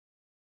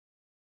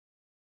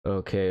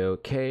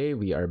Okay,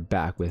 we are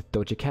back with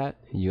Doja Cat,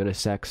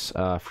 UNISEX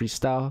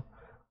freestyle.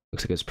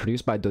 Looks like it's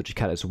produced by Doja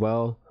Cat as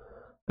well.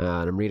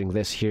 And I'm reading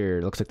this here.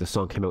 It looks like the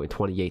song came out in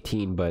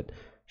 2018, but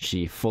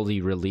she fully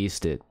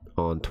released it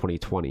on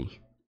 2020.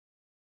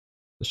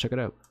 Let's check it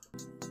out.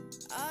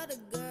 All the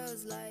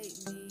girls like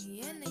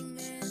me and they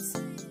miss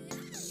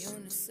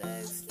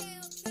unisex,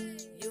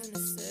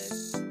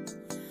 unisex.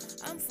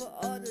 I'm for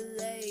all the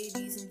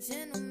ladies and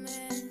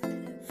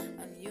gentlemen.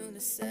 I'm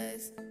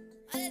unisex,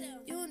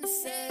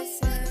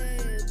 unisex.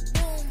 Hey,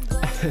 boom,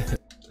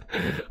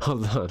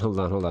 boom.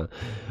 hold on.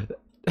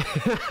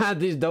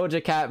 These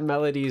Doja Cat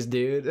melodies,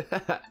 dude.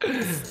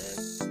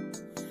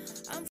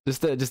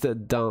 just a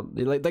dumb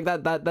like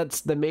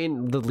that's the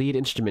lead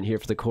instrument here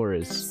for the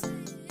chorus.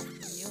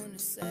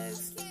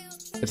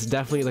 It's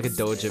definitely like a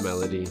Doja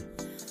melody.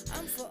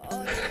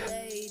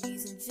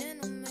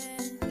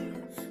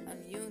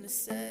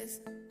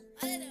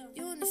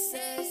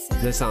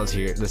 This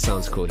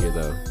sounds cool here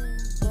though.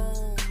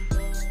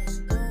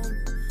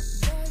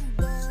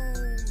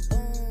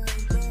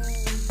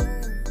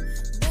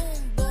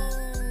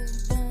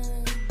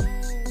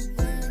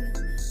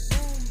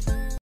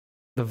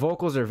 The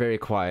vocals are very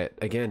quiet.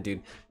 Again,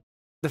 dude,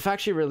 the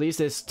fact she released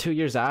this 2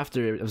 years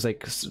after it was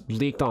like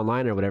leaked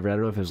online or whatever. I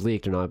don't know if it was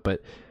leaked or not,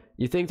 but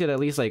you think to at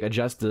least like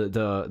adjust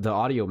the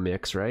audio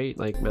mix, right?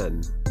 Like,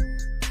 man.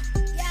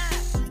 Yeah,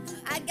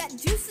 I got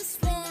juices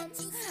for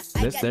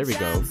there we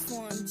go.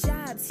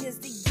 Jobs, here's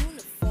the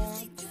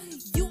uniform.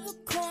 You a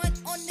corn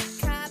on the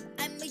cob,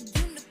 I'm a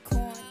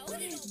unicorn.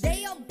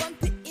 They all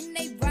bump it in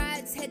they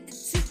rides, had to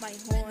toot my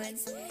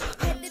horns.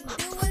 Had to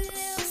do a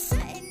little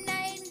something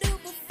I ain't do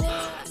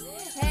before.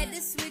 Had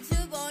to switch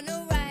up on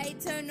the right,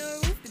 turn the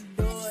roof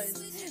the doors.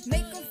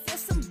 Make them feel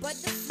some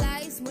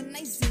butterflies when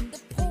I zoom the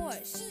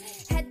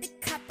Porsche. Had to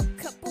cop a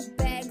couple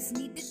bags,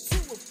 needed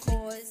two of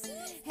course.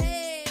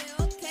 Hey,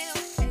 okay,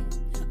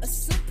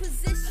 assume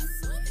position.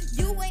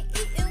 You ain't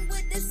eating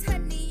with us,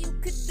 honey, you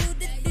could do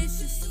the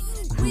dishes.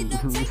 We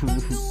don't take no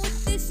new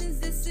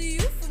additions, it's a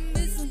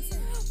euphemism.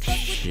 Fuck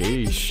with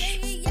that to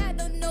say, I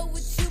don't know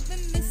what you've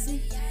been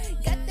missing.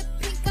 Got the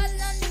pink all on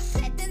the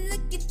pad, then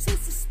looking too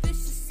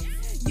suspicious.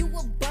 You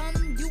a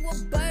bum, you a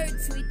bird,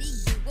 sweetie,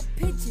 you a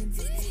pigeon.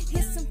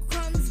 Here's some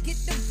crumbs, get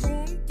the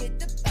broom,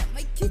 get up out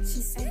my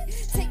kitchen.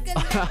 Take a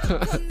nap,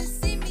 come and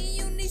see me,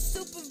 you need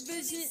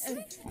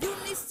supervision. You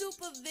need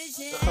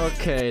supervision.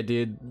 Okay,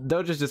 dude.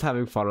 Doja's just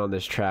having fun on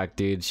this track,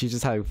 dude. She's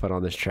just having fun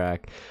on this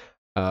track.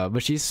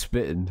 But she's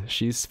spitting.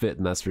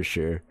 That's for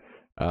sure.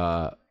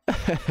 I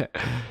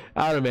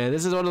don't know, man.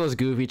 This is one of those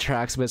goofy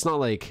tracks, but it's not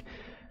like...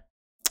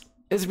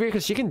 It's weird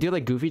because she can do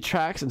like goofy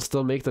tracks and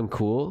still make them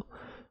cool.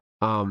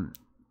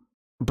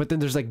 But then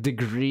there's like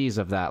degrees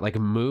of that. Like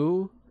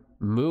Moo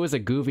is a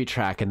goofy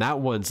track, and that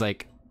one's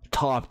like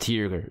top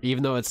tier.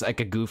 Even though it's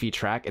like a goofy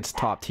track, it's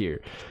top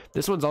tier.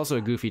 This one's also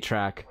a goofy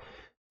track,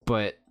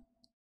 but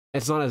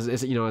it's not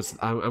as you know. I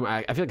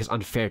feel like it's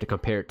unfair to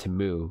compare it to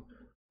Moo,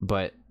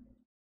 but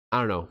I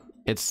don't know.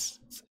 It's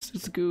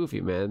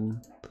goofy,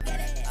 man.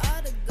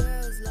 All the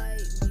girls like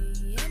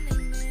me and they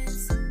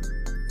miss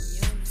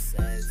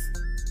unisex,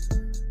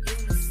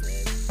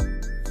 unisex.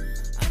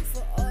 I'm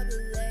for all the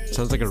ladies.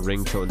 Sounds like a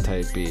ringtone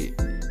type beat.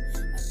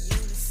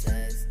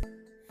 Unisex,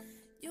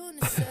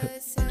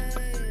 unisex.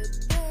 Hey,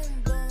 boom,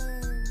 boom,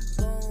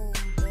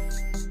 boom,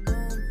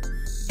 boom,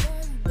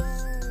 boom,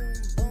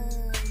 boom,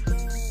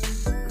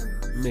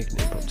 boom. Make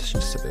no promise,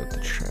 just about the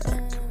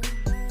track.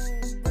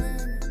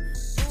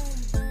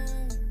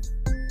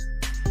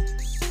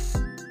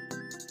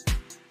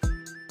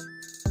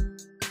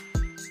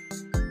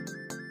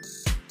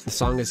 The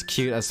song is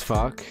cute as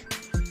fuck.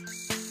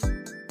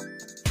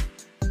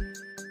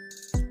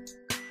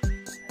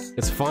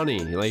 It's funny.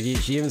 Like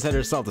she even said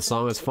herself, the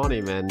song is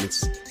funny, man.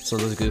 It's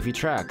one of those goofy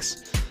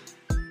tracks,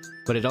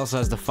 but it also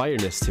has the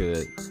fireness to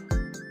it.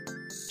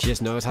 She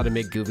just knows how to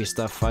make goofy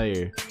stuff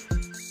fire.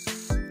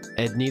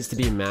 It needs to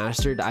be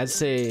mastered. I'd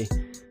say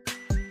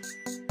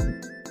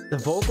the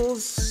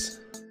vocals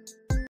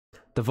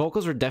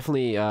were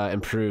definitely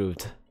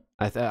improved.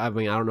 I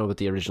mean, I don't know what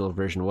the original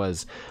version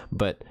was,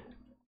 but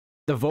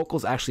the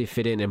vocals actually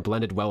fit in and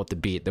blended well with the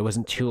beat. It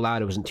wasn't too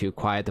loud, it wasn't too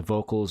quiet. The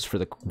vocals for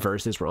the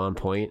verses were on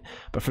point,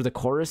 but for the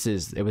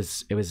choruses, it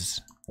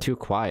was too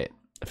quiet.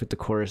 I think the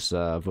chorus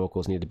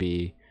vocals need to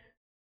be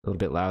a little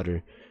bit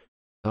louder.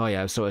 Oh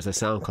yeah, so it's a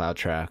SoundCloud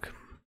track.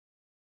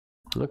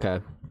 Okay.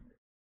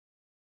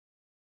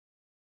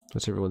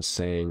 What's everyone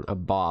saying? A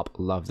bop.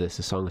 Love this.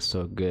 The song is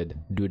so good.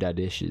 Do da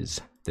dishes.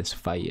 This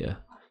fire.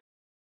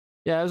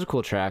 Yeah, it was a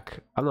cool track.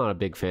 I'm not a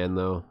big fan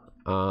though.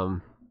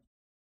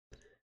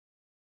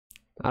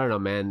 I don't know,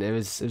 man. It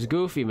was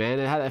goofy, man.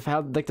 It had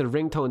like the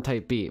ringtone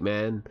type beat,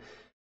 man.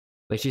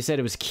 Like she said,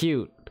 it was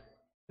cute,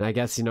 and I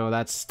guess, you know,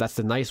 that's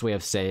the nice way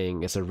of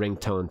saying it's a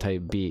ringtone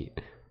type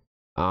beat.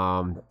 You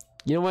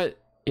know what?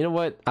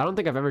 I don't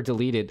think I've ever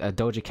deleted a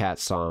Doja Cat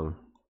song.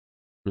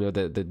 You know,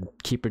 the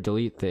keep or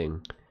delete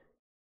thing.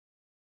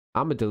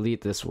 I'm gonna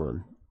delete this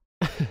one.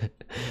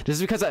 Just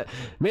because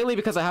mainly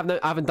because I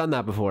haven't done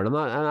that before. And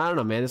I don't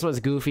know, man. This one's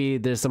goofy.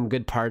 There's some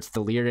good parts. The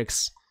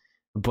lyrics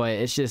but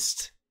it's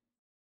just,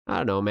 I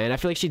don't know, man. I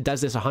feel like she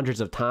does this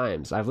hundreds of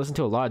times. I've listened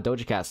to a lot of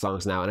Doja Cat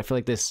songs now, and I feel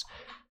like this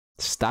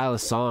style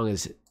of song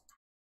is,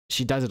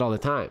 she does it all the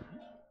time.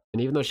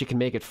 And even though she can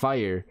make it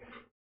fire,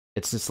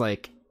 it's just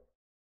like,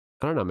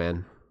 I don't know,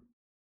 man.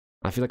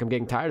 I feel like I'm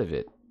getting tired of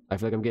it.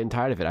 I've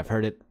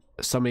heard it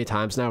so many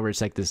times now where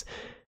it's like this,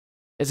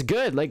 it's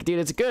good, like, dude,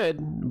 it's good,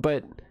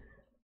 but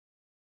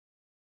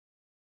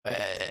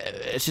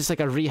it's just like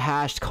a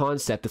rehashed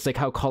concept. It's like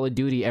how Call of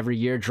Duty every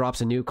year drops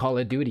a new Call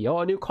of Duty. Oh,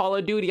 a new Call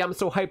of Duty. I'm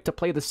so hyped to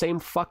play the same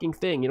fucking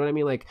thing. You know what I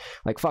mean? Like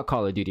fuck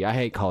Call of Duty. I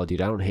hate Call of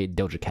Duty. I don't hate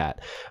Doja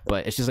Cat.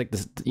 But it's just like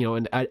this, you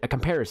know, a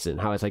comparison.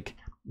 How it's like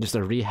just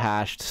a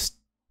rehashed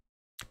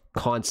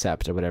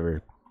concept or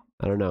whatever.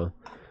 I don't know.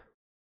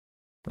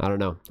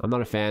 I'm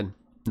not a fan.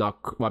 Well,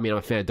 I mean, I'm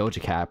a fan of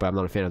Doja Cat, but I'm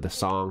not a fan of the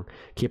song.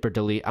 Keep or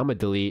delete. I'm a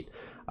delete.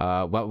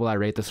 What will I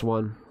rate this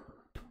one?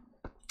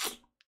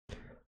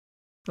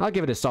 I'll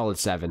give it a solid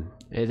 7.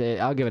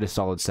 I'll give it a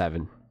solid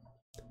 7.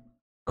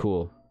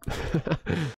 Cool.